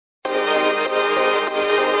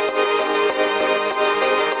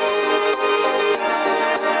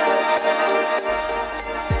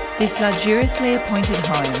This luxuriously appointed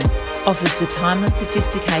home offers the timeless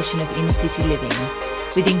sophistication of inner city living,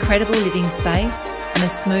 with incredible living space and a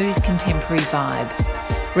smooth contemporary vibe.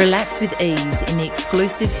 Relax with ease in the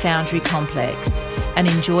exclusive Foundry complex and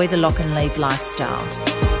enjoy the lock and leave lifestyle.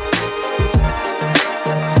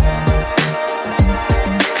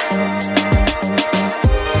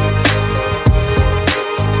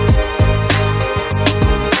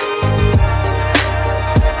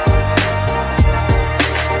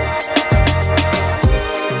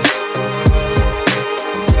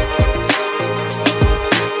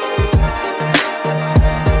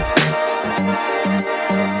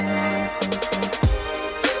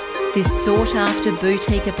 This sought-after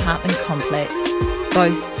boutique apartment complex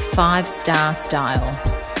boasts 5-star style.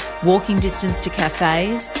 Walking distance to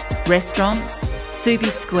cafes, restaurants, Subi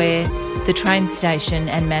Square, the train station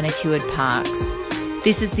and manicured parks.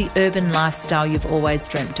 This is the urban lifestyle you've always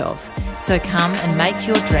dreamt of. So come and make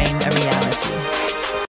your dream a reality.